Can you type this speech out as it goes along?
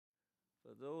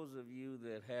For those of you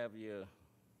that have your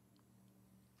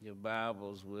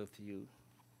Bibles with you,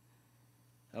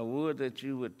 I would that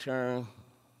you would turn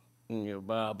in your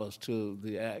Bibles to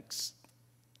the Acts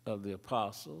of the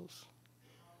Apostles,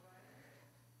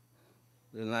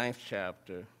 the 9th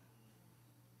chapter,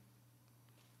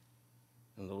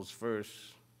 and those first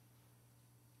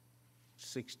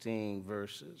 16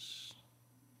 verses.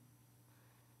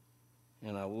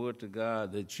 And I would to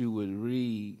God that you would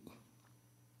read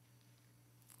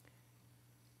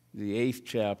the 8th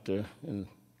chapter in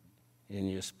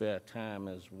your spare time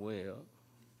as well.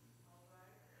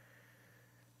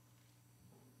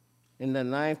 In the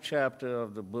 9th chapter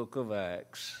of the book of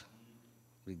Acts,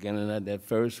 beginning at that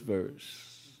first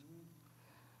verse,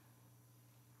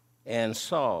 and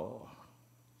Saul,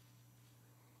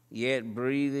 yet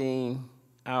breathing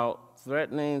out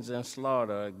threatenings and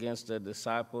slaughter against the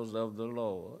disciples of the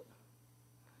Lord,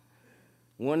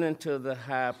 went into the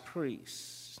high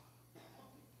priest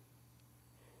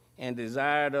and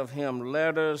desired of him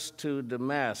letters to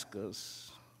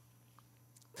Damascus,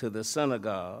 to the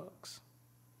synagogues,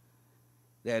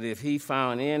 that if he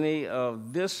found any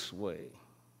of this way,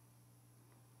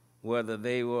 whether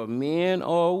they were men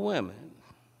or women,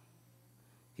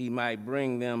 he might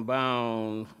bring them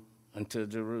bound unto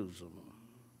Jerusalem.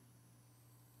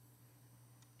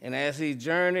 And as he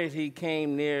journeyed, he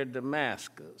came near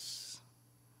Damascus,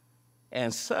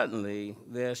 and suddenly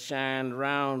there shined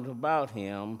round about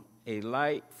him a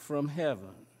light from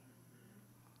heaven.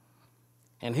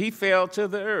 And he fell to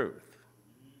the earth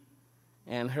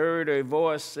and heard a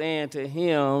voice saying to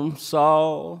him,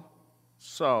 Saul,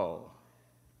 Saul,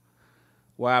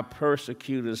 why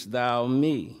persecutest thou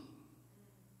me?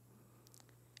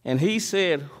 And he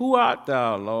said, Who art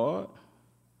thou, Lord?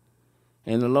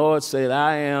 And the Lord said,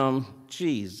 I am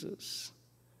Jesus,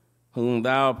 whom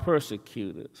thou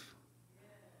persecutest.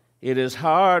 It is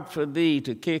hard for thee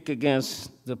to kick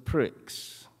against the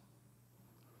pricks.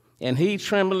 And he,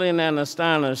 trembling and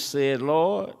astonished, said,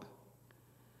 Lord,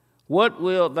 what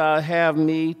wilt thou have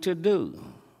me to do?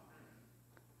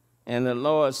 And the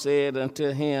Lord said unto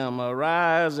him,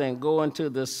 Arise and go into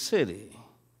the city,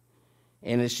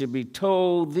 and it shall be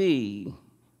told thee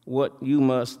what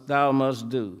thou must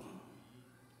do.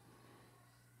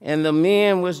 And the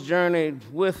men which journeyed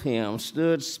with him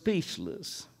stood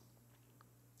speechless,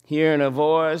 hearing a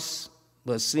voice,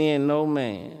 but seeing no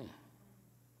man.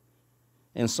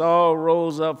 And Saul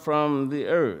rose up from the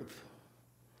earth.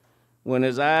 When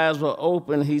his eyes were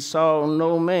opened, he saw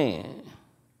no man,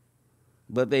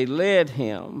 but they led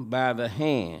him by the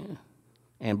hand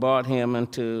and brought him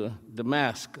into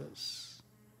Damascus.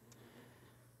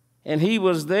 And he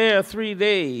was there 3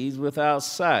 days without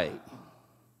sight,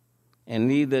 and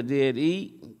neither did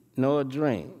eat nor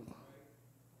drink.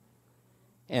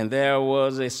 And there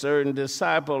was a certain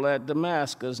disciple at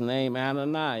Damascus named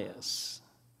Ananias.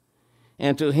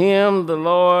 And to him the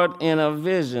Lord in a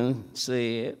vision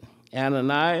said,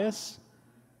 Ananias?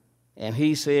 And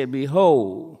he said,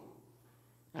 Behold,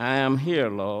 I am here,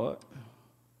 Lord.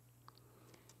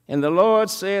 And the Lord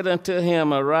said unto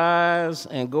him, Arise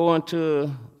and go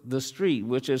into the street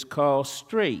which is called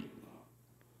Straight,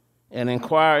 and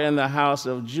inquire in the house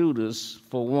of Judas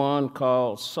for one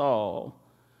called Saul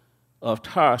of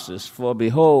Tarsus, for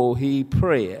behold, he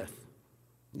prayeth.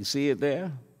 You see it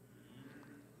there?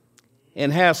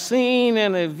 And have seen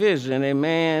in a vision a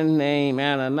man named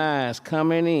Ananias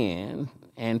coming in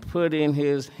and putting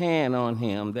his hand on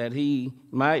him that he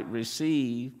might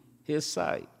receive his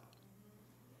sight.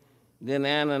 Then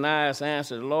Ananias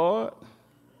answered, Lord,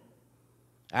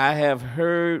 I have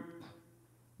heard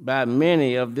by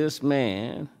many of this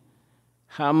man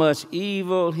how much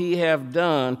evil he hath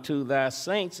done to thy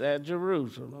saints at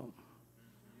Jerusalem.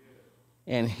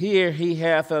 And here he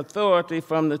hath authority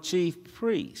from the chief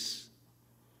priests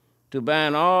to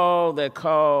bind all that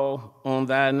call on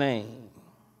thy name.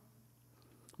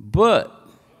 But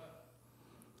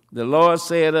the Lord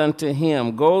said unto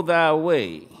him, Go thy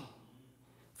way,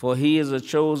 for he is a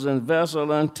chosen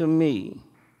vessel unto me,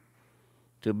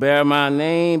 to bear my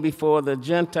name before the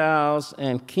Gentiles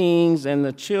and kings and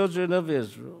the children of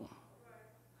Israel.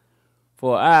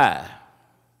 For I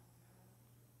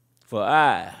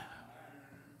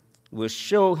will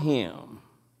show him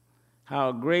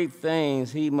how great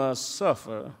things he must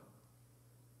suffer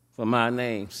for my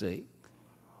name's sake.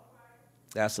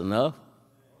 That's enough.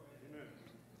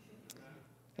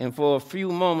 And for a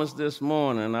few moments this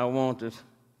morning, I want to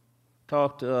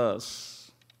talk to us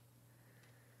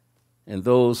and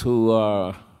those who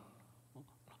are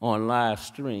on live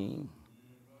stream.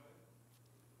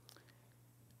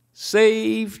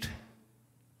 Saved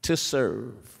to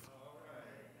serve.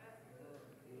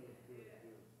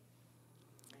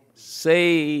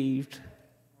 saved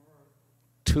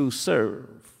to serve.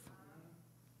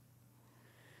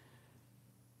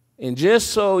 And just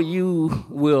so you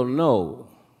will know,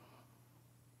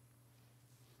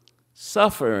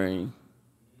 suffering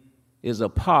is a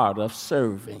part of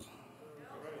serving.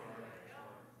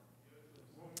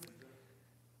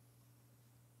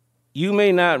 You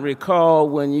may not recall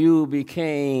when you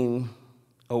became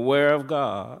aware of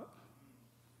God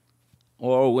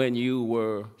or when you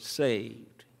were saved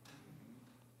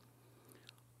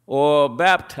or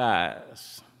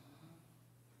baptized.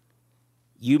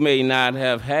 You may not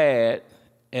have had,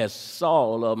 as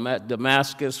Saul, a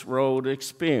Damascus Road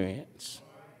experience.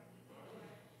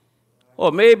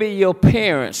 Or maybe your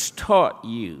parents taught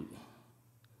you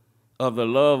of the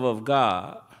love of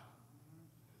God.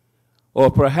 Or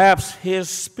perhaps His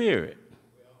Spirit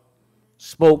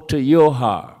spoke to your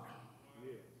heart.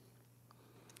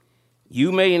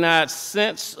 You may not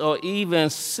sense or even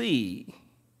see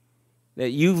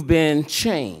that you've been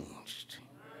changed.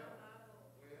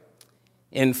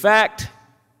 In fact,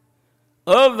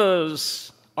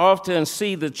 others often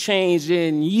see the change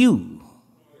in you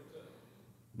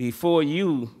before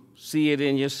you see it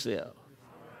in yourself.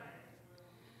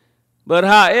 But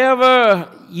however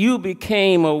you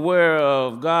became aware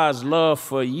of God's love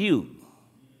for you,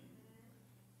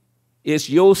 it's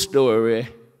your story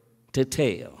to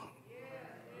tell.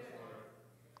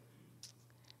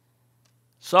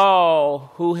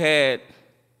 Saul, who had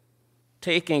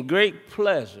taken great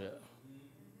pleasure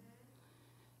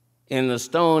in the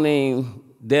stoning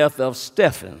death of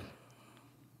Stephen,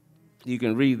 you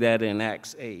can read that in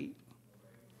Acts 8,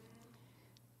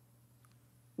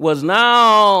 was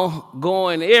now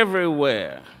going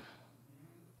everywhere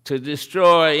to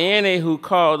destroy any who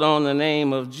called on the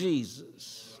name of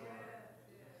Jesus.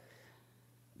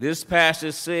 This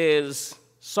passage says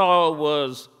Saul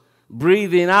was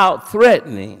breathing out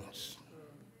threatenings.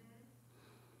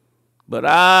 But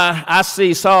I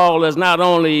see Saul as not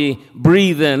only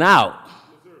breathing out,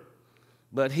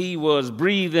 but he was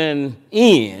breathing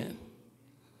in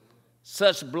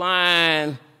such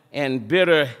blind and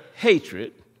bitter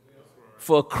hatred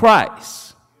for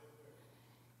Christ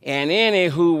and any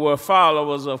who were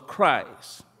followers of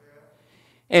Christ,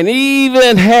 and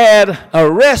even had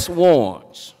arrest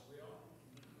warrants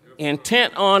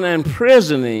intent on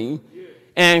imprisoning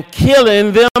and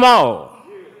killing them all.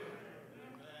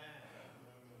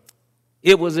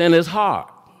 It was in his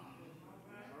heart.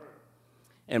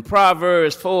 And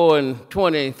Proverbs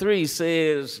 4:23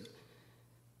 says,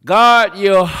 guard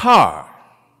your heart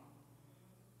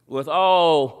with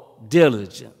all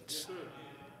diligence,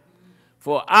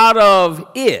 for out of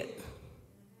it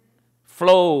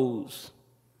flows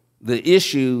the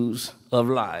issues of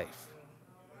life.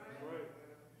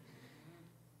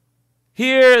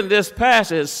 Here in this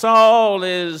passage, Saul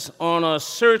is on a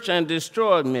search and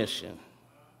destroy mission.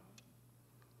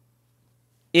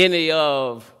 Any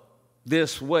of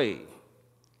this way.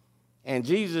 And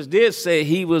Jesus did say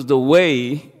he was the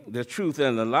way, the truth,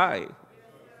 and the life.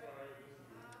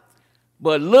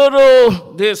 But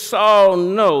little did Saul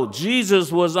know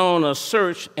Jesus was on a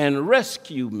search and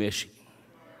rescue mission.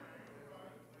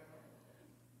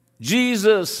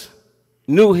 Jesus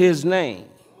knew his name.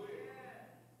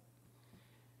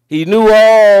 He knew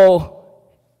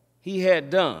all he had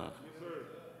done.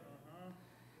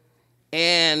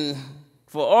 And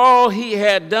for all he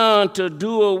had done to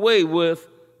do away with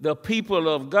the people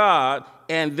of God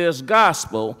and this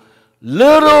gospel,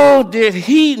 little did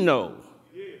he know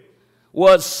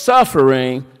what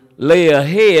suffering lay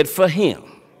ahead for him.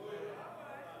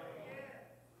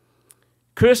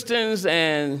 Christians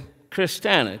and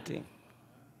Christianity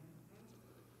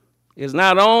is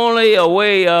not only a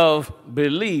way of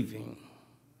believing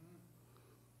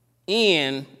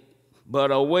in,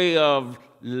 but a way of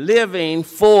living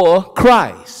for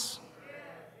Christ.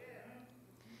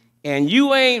 And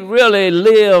you ain't really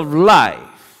lived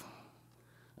life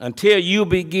until you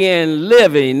begin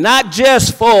living, not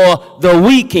just for the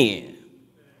weekend,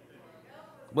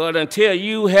 but until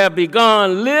you have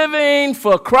begun living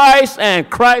for Christ and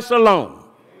Christ alone.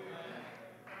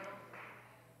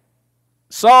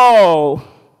 Saul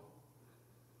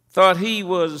thought he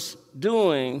was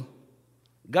doing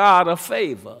God a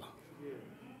favor,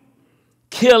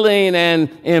 killing and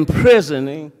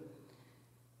imprisoning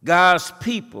God's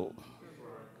people,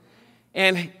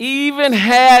 and even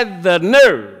had the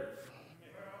nerve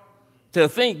to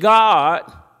think God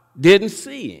didn't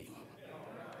see him.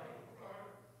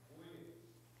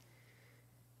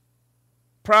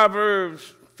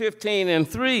 Proverbs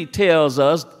 15:3 tells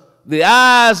us the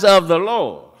eyes of the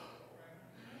Lord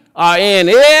are in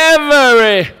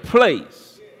every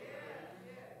place,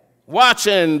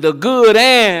 watching the good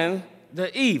and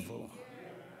the evil.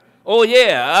 Oh,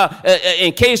 yeah,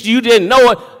 in case you didn't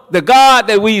know it, the God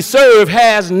that we serve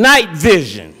has night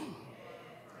vision.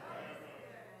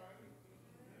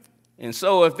 And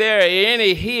so if there are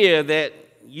any here that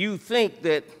you think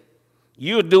that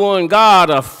you're doing God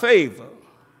a favor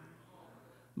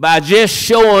by just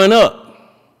showing up,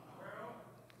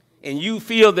 and you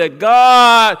feel that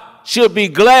God should be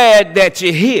glad that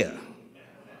you're here.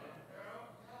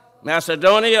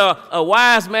 Macedonia, a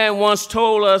wise man once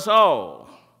told us all,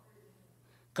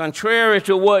 contrary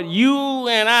to what you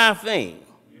and I think,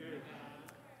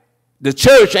 the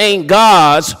church ain't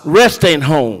God's resting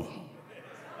home.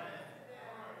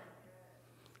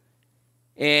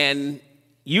 And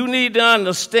you need to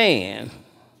understand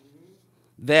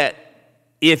that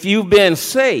if you've been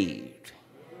saved,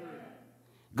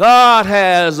 God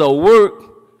has a work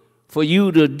for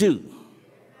you to do.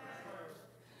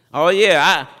 Oh,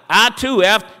 yeah, I too,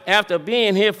 after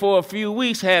being here for a few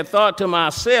weeks, had thought to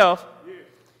myself,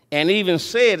 and even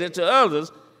said it to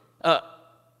others,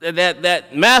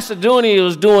 that Macedonia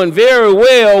was doing very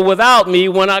well without me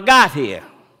when I got here.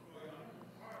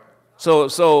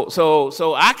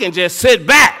 So I can just sit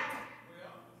back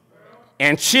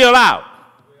and chill out.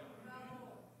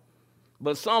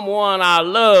 But someone I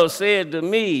love said to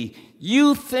me,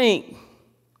 you think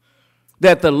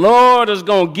that the Lord is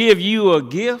going to give you a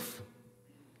gift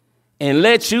and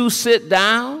let you sit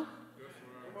down?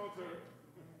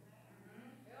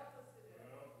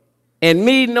 And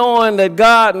me knowing that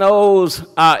God knows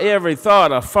our every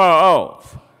thought afar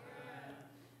off,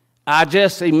 I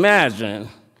just imagine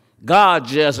God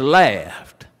just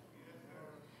laughed.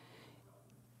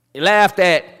 He laughed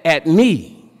at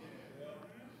me.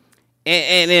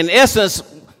 And in essence,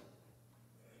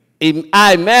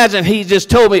 I imagine he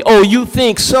just told me, oh, you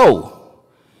think so?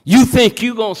 You think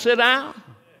you gonna sit down?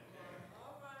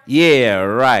 Yeah,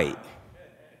 right.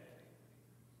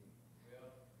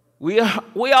 We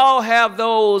all have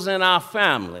those in our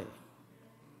family,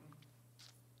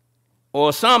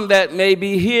 or some that may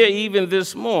be here even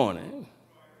this morning.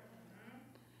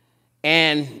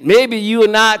 And maybe you're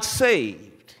not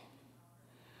saved.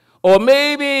 Or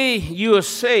maybe you're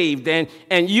saved and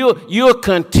you're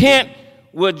content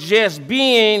with just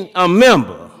being a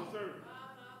member.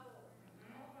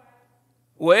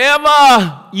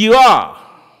 Wherever you are,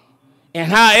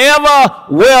 and however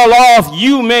well off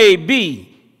you may be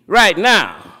right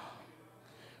now,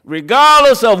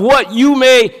 regardless of what you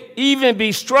may even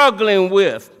be struggling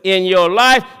with in your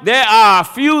life, there are a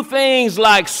few things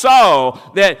like Saul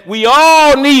that we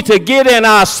all need to get in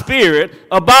our spirit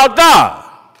about God.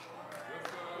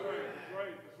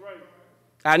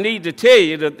 I need to tell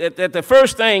you that the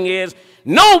first thing is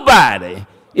nobody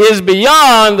is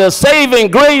beyond the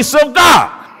saving grace of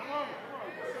God.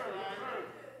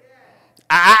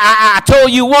 I told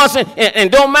you once,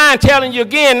 and don't mind telling you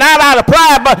again, not out of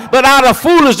pride, but out of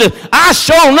foolishness. I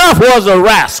sure enough was a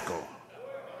rascal.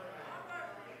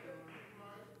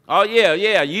 Oh, yeah.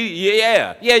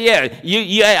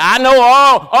 I know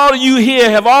all of you here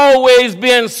have always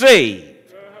been saved.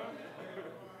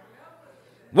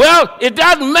 Well, it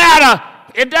doesn't matter.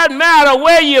 It doesn't matter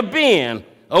where you've been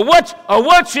or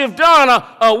what you've done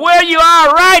or where you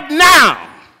are right now.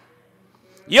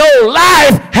 Your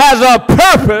life has a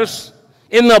purpose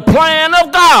in the plan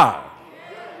of God.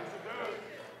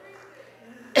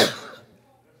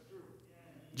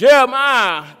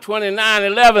 Jeremiah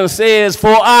 29:11 says,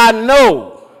 for I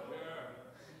know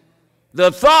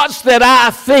the thoughts that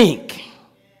I think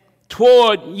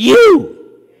toward you,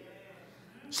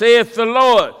 saith the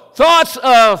Lord, thoughts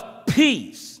of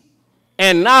peace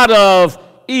and not of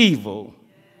evil,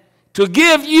 to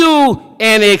give you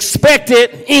an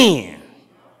expected end.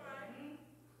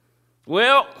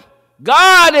 Well,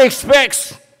 God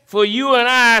expects for you and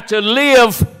I to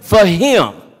live for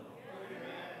him.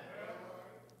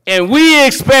 And we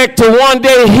expect to one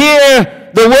day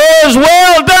hear the words,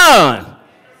 well done,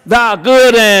 thou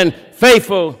good and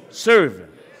faithful servant.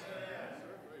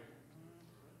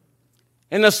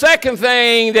 And the second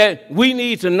thing that we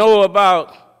need to know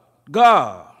about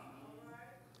God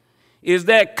is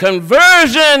that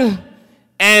conversion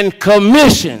and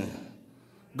commission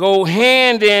go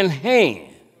hand in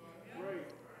hand.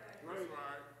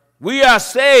 We are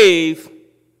saved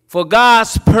for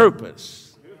God's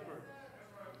purpose.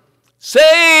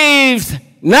 Saved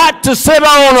not to sit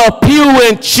on a pew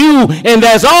and chew, and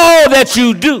that's all that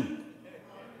you do.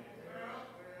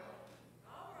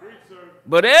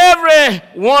 But every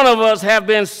one of us have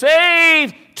been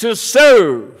saved to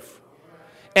serve.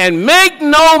 And make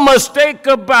no mistake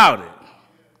about it,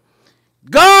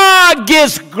 God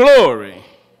gets glory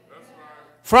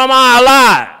from our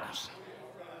lives,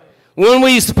 when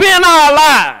we spend our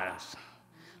lives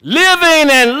living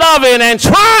and loving and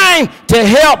trying to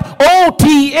help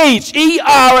others,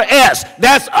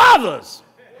 that's others.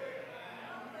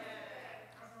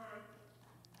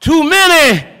 Too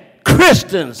many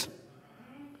Christians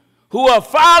who are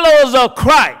followers of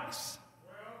Christ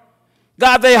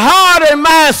got their heart and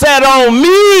mindset on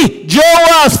me, Joe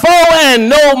Osfo, and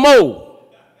no more.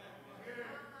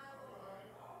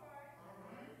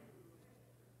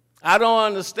 I don't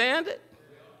understand it.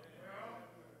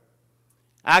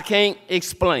 I can't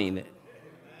explain it.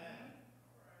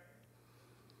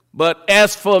 But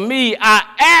as for me, I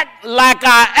act like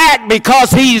I act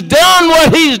because he's done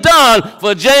what he's done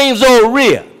for James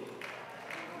O'Rea.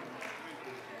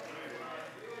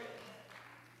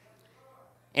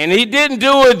 And he didn't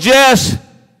do it just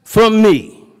for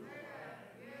me,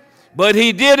 but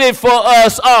he did it for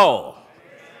us all.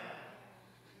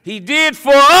 He did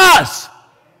for us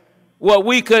what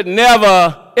we could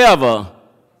never, ever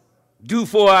do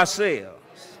for ourselves.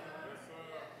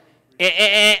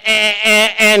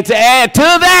 And to add to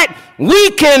that, we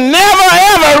can never,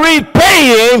 ever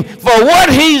repay him for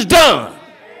what he's done.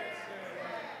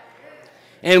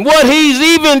 And what he's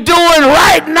even doing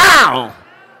right now.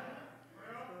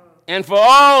 And for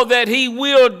all that he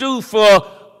will do for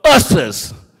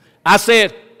us's. I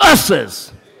said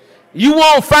us's. You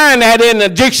won't find that in the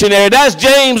dictionary. That's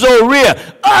James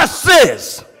O'Rea.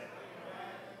 Us's.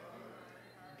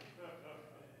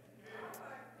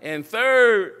 And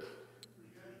third,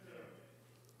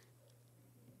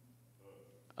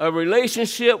 a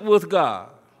relationship with God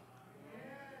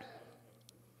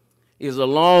is a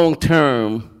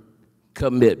long-term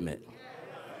commitment.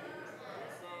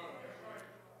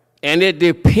 And it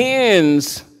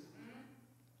depends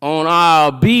on our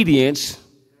obedience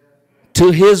to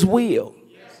his will.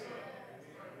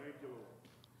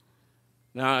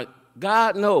 Now,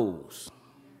 God knows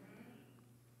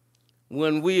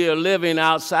when we are living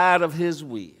outside of his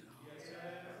will.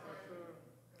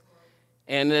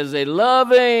 And as a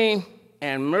loving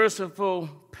and merciful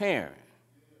parent,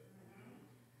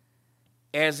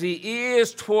 as he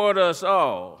is toward us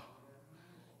all,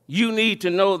 you need to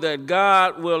know that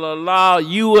God will allow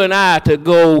you and I to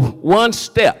go one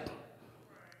step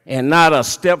and not a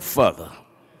step further.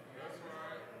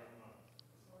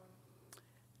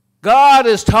 God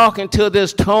is talking to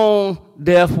this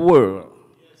tone-deaf world,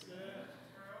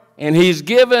 and he's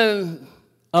given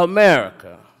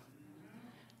America,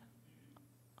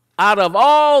 out of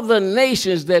all the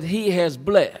nations that he has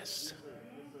blessed,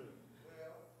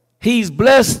 he's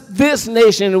blessed this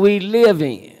nation we live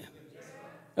in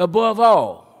above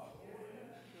all.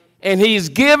 And he's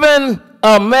given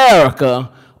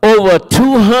America over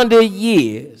 200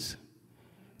 years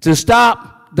to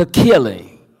stop the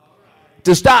killing,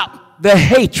 to stop the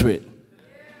hatred,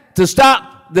 to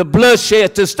stop the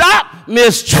bloodshed, to stop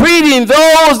mistreating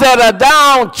those that are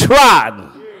downtrodden.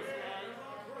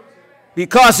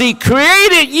 Because he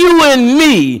created you and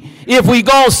me. If we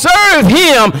gonna serve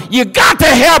him, you got to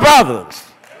help others.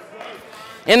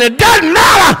 And it doesn't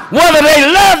matter whether they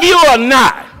love you or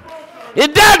not.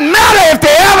 It doesn't matter if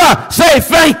they ever say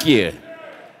thank you.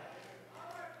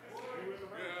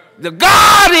 The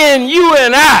God in you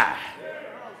and I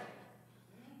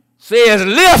says,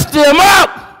 lift them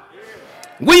up.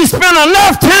 We spend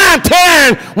enough time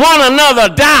tearing one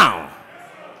another down.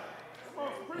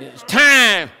 It's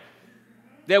time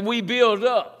that we build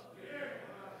up.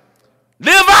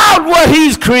 Live out what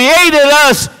he's created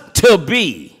us to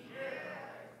be.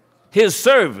 His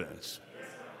servants.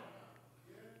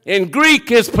 In Greek,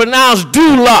 it's pronounced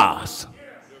doulos.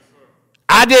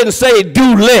 I didn't say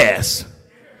do less.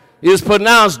 It's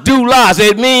pronounced doulos.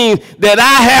 It means that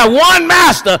I have one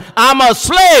master, I'm a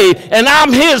slave, and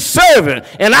I'm his servant,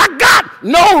 and I got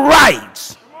no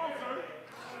rights.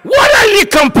 What are you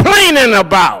complaining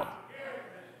about?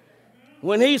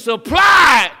 When he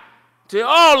supplied to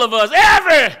all of us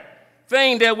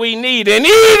everything that we need, and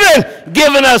even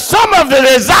giving us some of the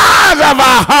desires of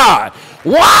our heart.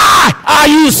 Why are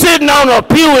you sitting on a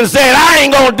pew and saying, I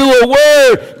ain't going to do a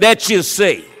word that you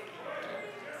say?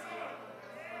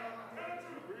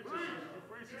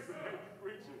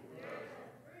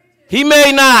 He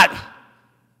may not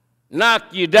knock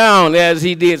you down as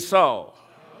he did Saul,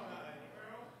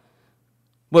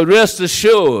 but rest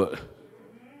assured,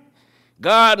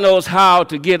 God knows how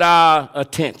to get our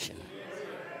attention.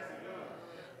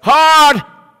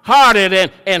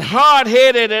 Hard-hearted and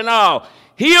hard-headed and all.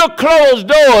 He'll close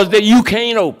doors that you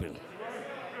can't open.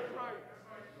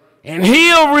 And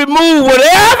he'll remove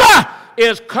whatever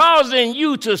is causing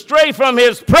you to stray from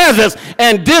his presence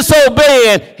and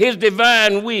disobeying his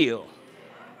divine will.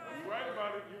 You're right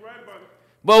about it. You're right about it.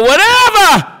 But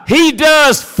whatever he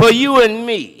does for you and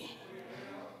me,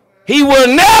 he will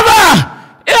never,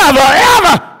 ever,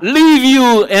 ever leave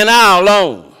you and I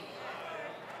alone.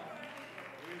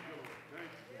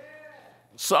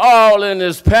 Saul in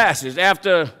this passage,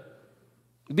 after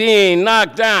being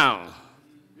knocked down,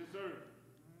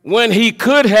 when he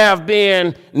could have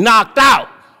been knocked out,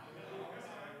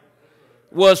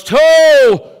 was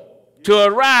told to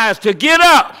arise, to get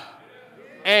up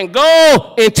and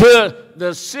go into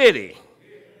the city.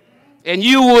 And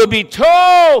you will be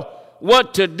told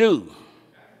what to do.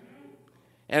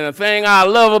 And the thing I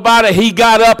love about it, he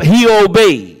got up, he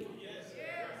obeyed.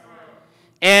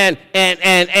 And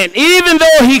even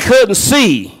though he couldn't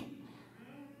see,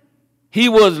 he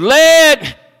was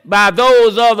led by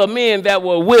those other men that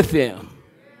were with him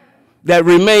that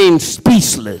remained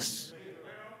speechless.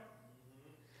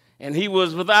 And he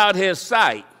was without his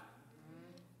sight.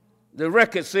 The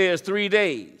record says 3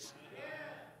 days.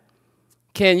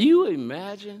 Can you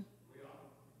imagine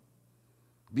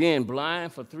being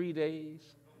blind for 3 days?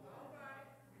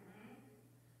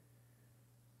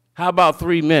 How about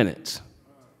 3 minutes?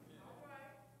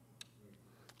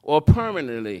 Or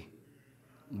permanently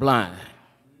blind?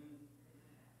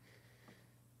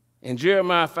 In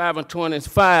Jeremiah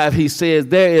 5:25, he says,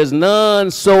 there is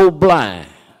none so blind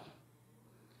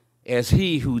as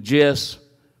he who just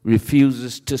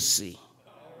refuses to see.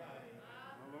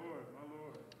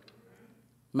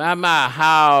 My,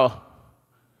 how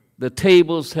the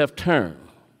tables have turned.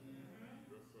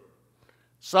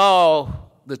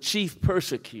 Saul, the chief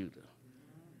persecutor,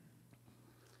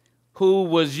 who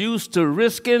was used to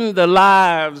risking the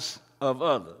lives of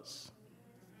others,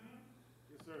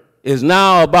 is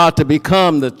now about to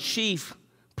become the chief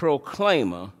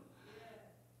proclaimer,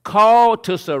 called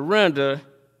to surrender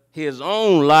his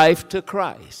own life to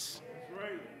Christ.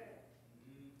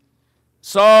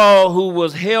 Saul, who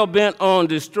was hell-bent on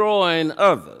destroying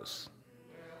others,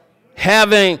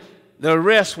 having the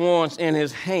arrest warrants in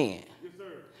his hand,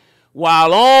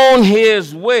 while on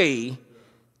his way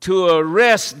to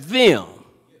arrest them,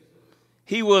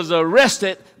 he was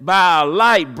arrested by a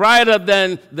light brighter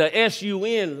than the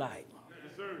S-U-N light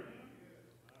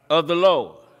of the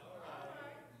Lord.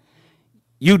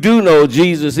 You do know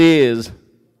Jesus is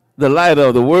the light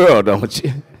of the world, don't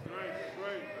you?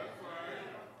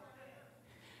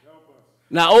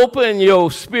 Now open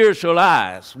your spiritual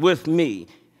eyes with me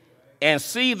and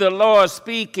see the Lord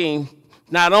speaking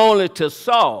not only to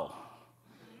Saul,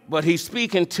 but he's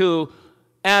speaking to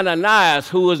Ananias,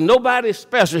 who is nobody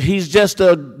special. He's just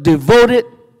a devoted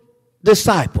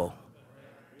disciple,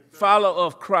 follower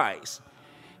of Christ.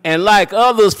 And like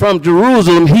others from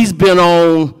Jerusalem, he's been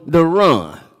on the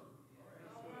run.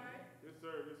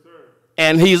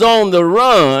 And he's on the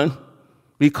run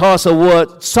because of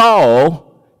what Saul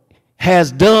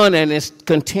has done and is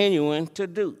continuing to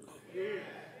do.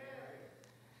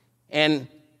 And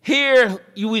here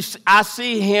I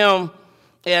see him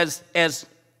as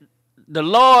the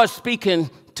Lord speaking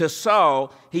to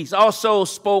Saul. He's also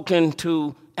spoken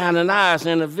to Ananias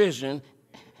in a vision.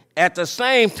 At the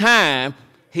same time,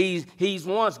 he's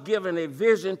once given a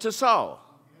vision to Saul.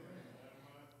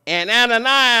 And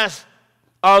Ananias,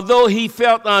 although he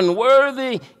felt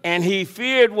unworthy and he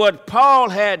feared what Paul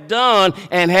had done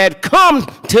and had come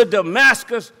to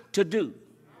Damascus to do,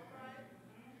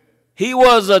 he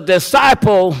was a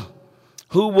disciple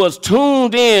who was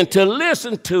tuned in to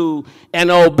listen to and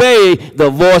obey the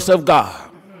voice of God.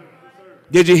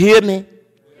 Did you hear me?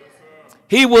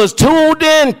 He was tuned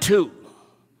in to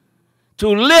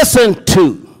listen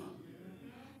to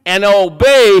and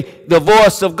obey the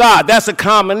voice of God. That's a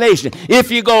combination. If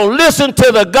you're going to listen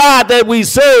to the God that we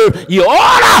serve, you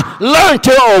ought to learn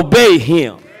to obey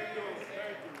him.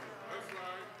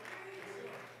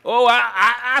 Oh,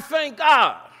 I thank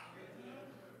God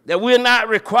that we're not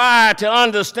required to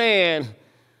understand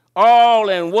all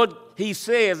and what he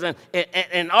says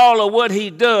and all of what he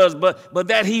does, but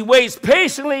that he waits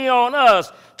patiently on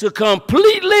us to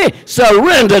completely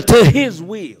surrender to his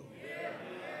will.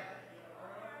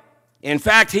 In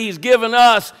fact, he's given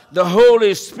us the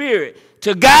Holy Spirit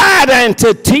to guide and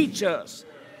to teach us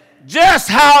just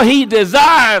how he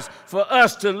desires for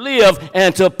us to live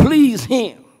and to please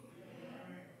him.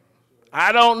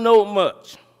 I don't know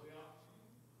much,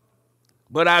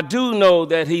 but I do know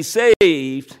that he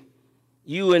saved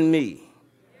you and me,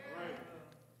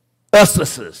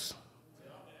 us.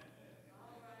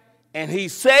 And he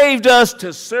saved us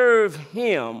to serve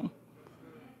him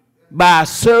by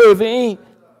serving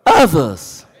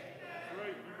others.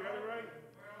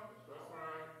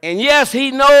 And yes,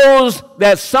 he knows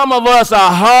that some of us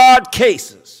are hard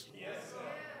cases.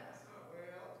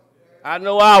 I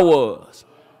know I was.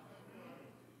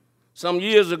 Some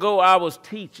years ago, I was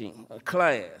teaching a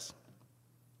class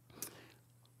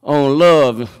on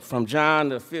love from John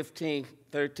the 15th,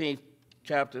 13th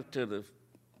chapter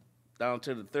down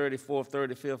to the 34th,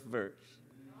 35th verse.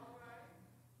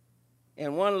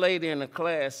 And one lady in the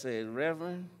class said,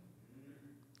 Reverend,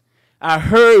 I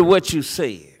heard what you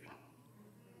said.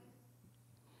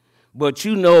 But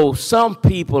you know, some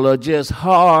people are just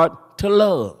hard to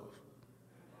love.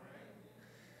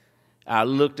 I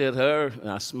looked at her and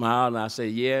I smiled and I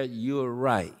said, yeah, you're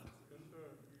right.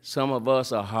 Some of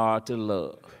us are hard to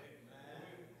love.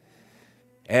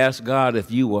 Ask God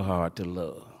if you were hard to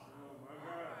love.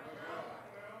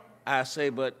 I say,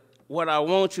 but what I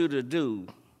want you to do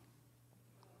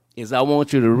is I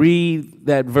want you to read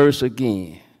that verse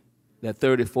again, that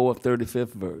 34th,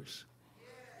 35th verse.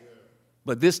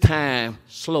 But this time,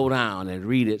 slow down and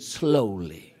read it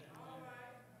slowly.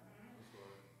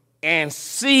 And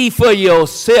see for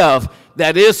yourself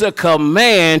that it's a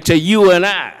command to you and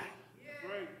I.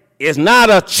 It's not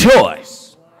a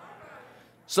choice.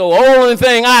 So only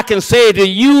thing I can say to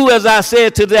you, as I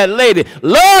said to that lady, love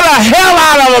the hell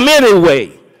out of them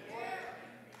anyway.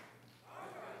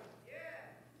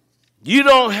 You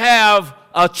don't have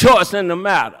a choice in the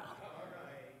matter.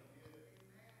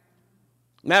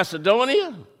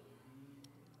 Macedonia,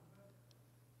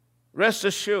 rest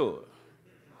assured,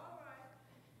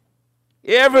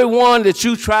 everyone that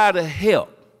you try to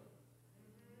help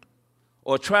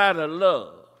or try to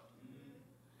love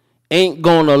ain't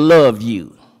gonna love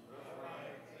you.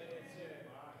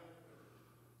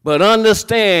 But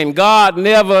understand, God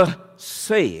never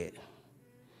said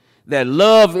that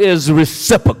love is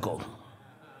reciprocal.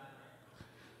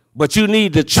 But you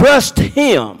need to trust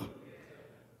him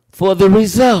for the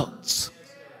results.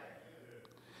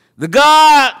 The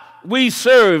God we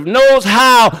serve knows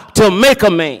how to make a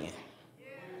man.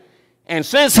 And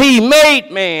since he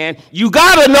made man, you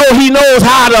got to know he knows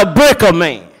how to break a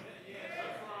man.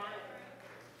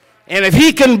 And if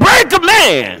he can break a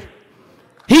man,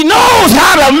 he knows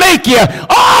how to make you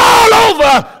all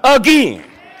over again.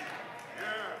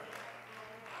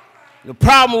 The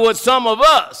problem with some of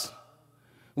us,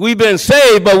 we've been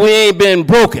saved, but we ain't been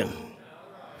broken.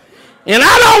 And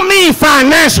I don't mean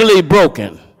financially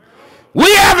broken.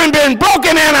 We haven't been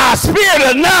broken in our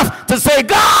spirit enough to say,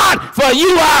 God, for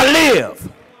you I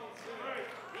live.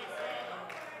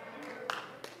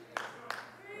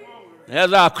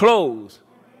 As I close,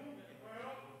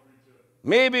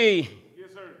 maybe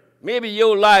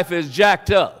your life is jacked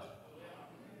up.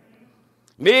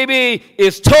 Maybe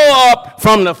it's tore up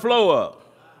from the floor up.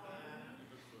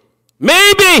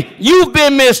 Maybe you've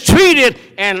been mistreated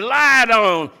and lied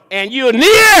on, and you're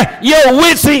near your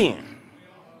wits' end.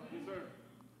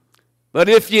 But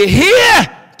if you're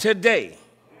here today,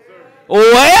 or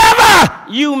wherever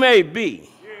you may be,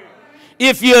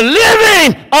 if you're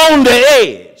living on the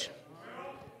edge,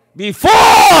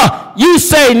 before you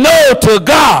say no to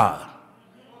God,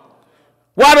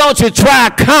 why don't you try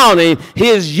counting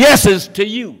his yeses to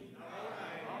you?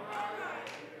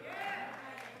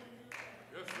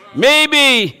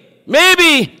 Maybe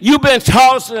you've been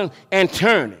tossing and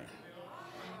turning,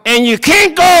 and you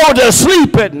can't go to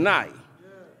sleep at night.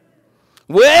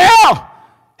 Well,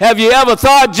 have you ever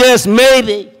thought just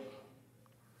maybe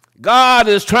God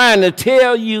is trying to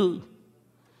tell you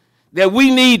that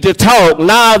we need to talk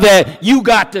now that you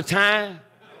got the time?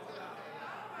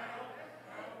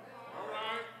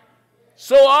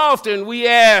 So often we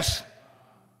ask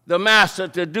the master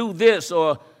to do this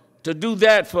or to do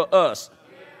that for us.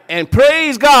 And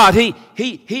praise God,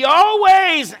 he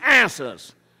always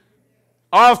answers.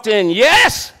 Often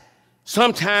yes,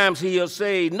 sometimes he'll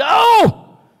say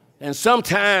no, and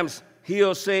sometimes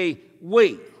he'll say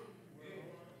wait.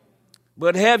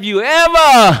 But have you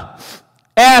ever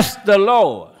asked the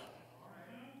Lord,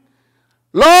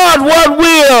 Lord, what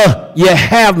will you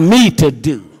have me to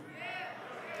do?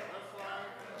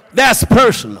 That's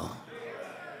personal.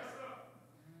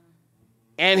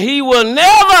 And he will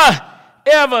never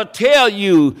ever tell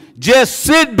you just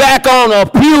sit back on a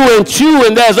pew and chew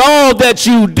and that's all that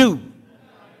you do.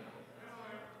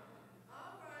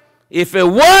 If it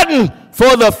wasn't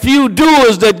for the few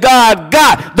doers that God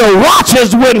got, the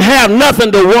watchers wouldn't have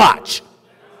nothing to watch.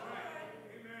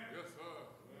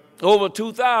 Over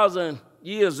 2,000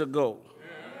 years ago,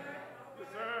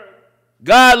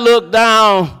 God looked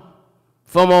down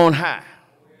from on high.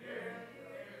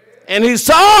 And he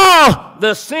saw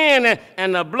the sin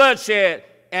and the bloodshed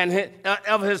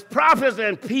of his prophets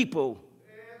and people.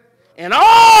 And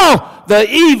all the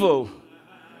evil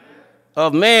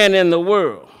of man in the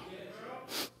world,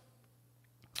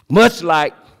 much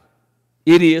like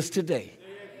it is today.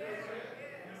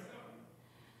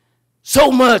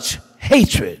 So much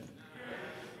hatred,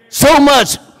 so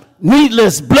much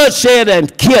needless bloodshed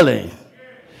and killing,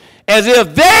 as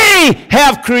if they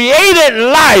have created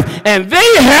life and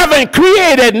they haven't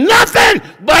created nothing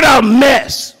but a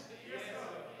mess.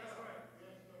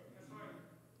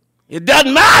 It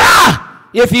doesn't matter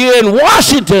if you're in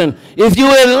Washington, if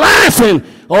you're in Lansing,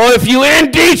 or if you're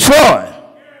in Detroit.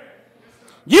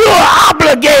 You are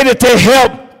obligated to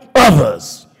help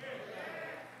others.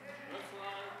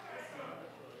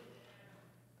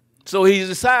 So he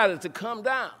decided to come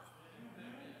down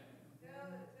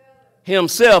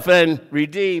himself and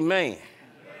redeem man.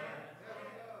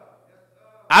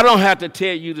 I don't have to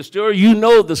tell you the story. You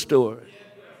know the story.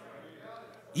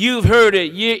 You've heard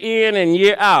it year in and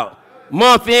year out,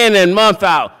 month in and month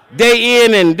out, day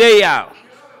in and day out.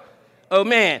 Oh,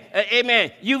 man,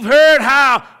 amen. You've heard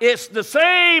how it's the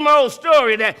same old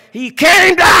story that he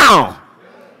came down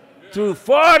through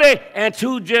 40 and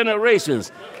 2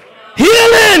 generations,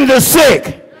 healing the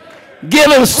sick,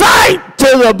 giving sight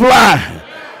to the blind,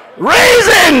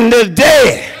 raising the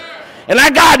dead. And I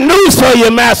got news for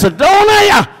you,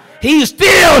 Macedonia. He's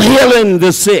still healing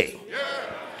the sick.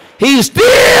 He's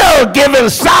still giving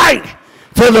sight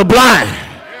to the blind.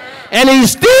 And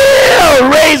he's still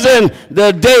raising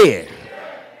the dead.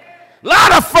 A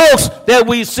lot of folks that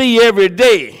we see every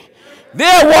day,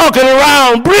 they're walking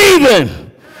around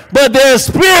breathing, but they're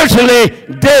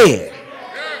spiritually dead.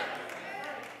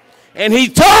 And he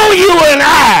told you and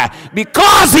I,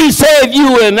 because he saved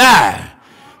you and I,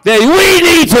 that we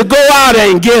need to go out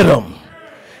and get them.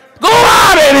 Go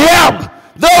out and help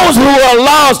those who are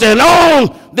lost and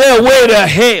on their way to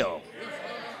hell.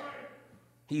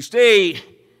 He stayed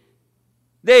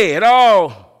dead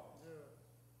all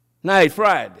night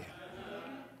Friday.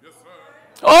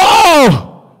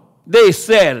 All day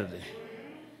Saturday.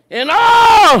 And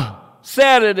all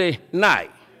Saturday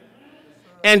night.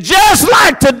 And just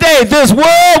like today, this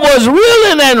world was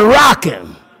reeling and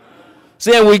rocking,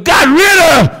 saying we got rid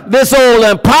of this old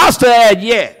imposter as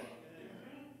yet.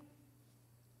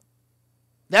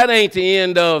 That ain't the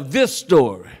end of this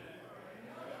story.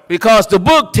 Because the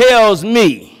book tells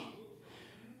me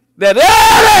that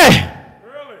early,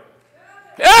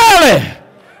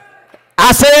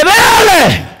 I said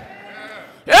early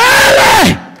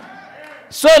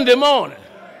Sunday morning,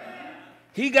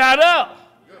 he got up,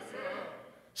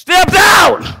 stepped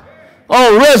out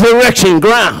on resurrection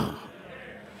ground,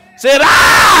 said,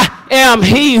 I am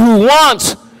he who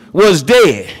once was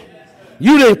dead.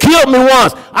 You done killed me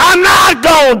once. I'm not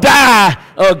going to die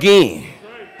again.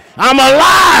 I'm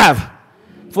alive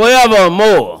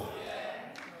forevermore.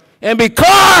 And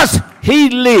because he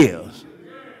lives,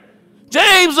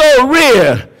 James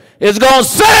O'Rear is going to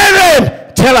serve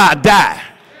him till I die.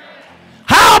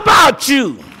 How about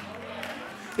you?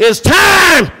 It's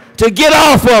time to get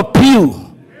off a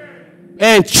pew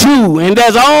and chew, and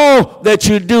that's all that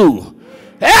you do.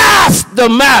 Ask the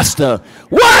master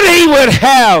what he would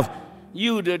have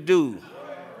you to do.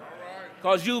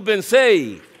 Because you've been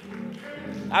saved.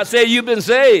 I say you've been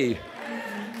saved.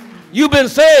 You've been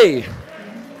saved.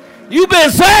 You've been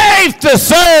saved to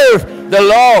serve the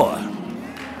Lord.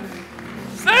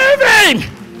 Serve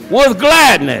him with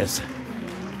gladness.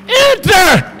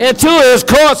 Enter into his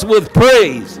courts with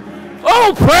praise.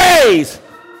 Oh, praise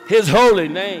his holy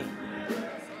name.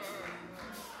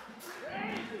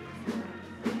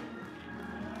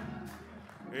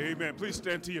 Amen. Please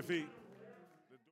stand to your feet.